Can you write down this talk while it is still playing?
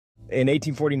In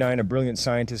 1849, a brilliant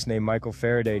scientist named Michael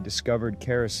Faraday discovered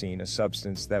kerosene, a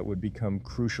substance that would become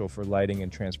crucial for lighting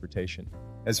and transportation.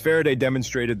 As Faraday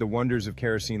demonstrated the wonders of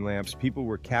kerosene lamps, people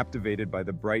were captivated by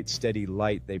the bright, steady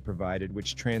light they provided,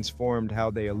 which transformed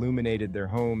how they illuminated their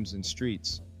homes and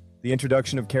streets. The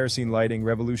introduction of kerosene lighting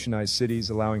revolutionized cities,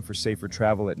 allowing for safer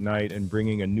travel at night and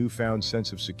bringing a newfound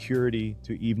sense of security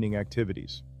to evening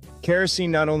activities. Kerosene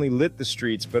not only lit the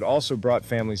streets, but also brought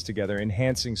families together,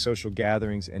 enhancing social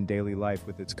gatherings and daily life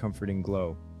with its comforting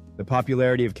glow. The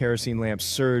popularity of kerosene lamps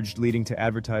surged, leading to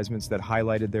advertisements that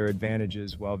highlighted their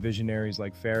advantages, while visionaries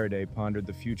like Faraday pondered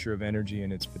the future of energy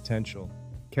and its potential.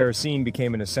 Kerosene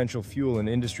became an essential fuel in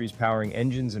industries powering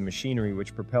engines and machinery,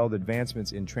 which propelled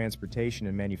advancements in transportation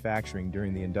and manufacturing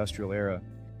during the industrial era.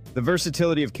 The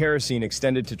versatility of kerosene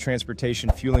extended to transportation,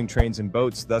 fueling trains and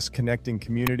boats, thus connecting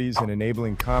communities and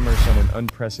enabling commerce on an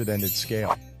unprecedented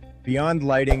scale. Beyond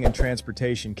lighting and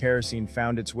transportation, kerosene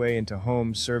found its way into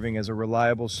homes, serving as a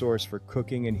reliable source for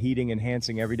cooking and heating,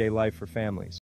 enhancing everyday life for families.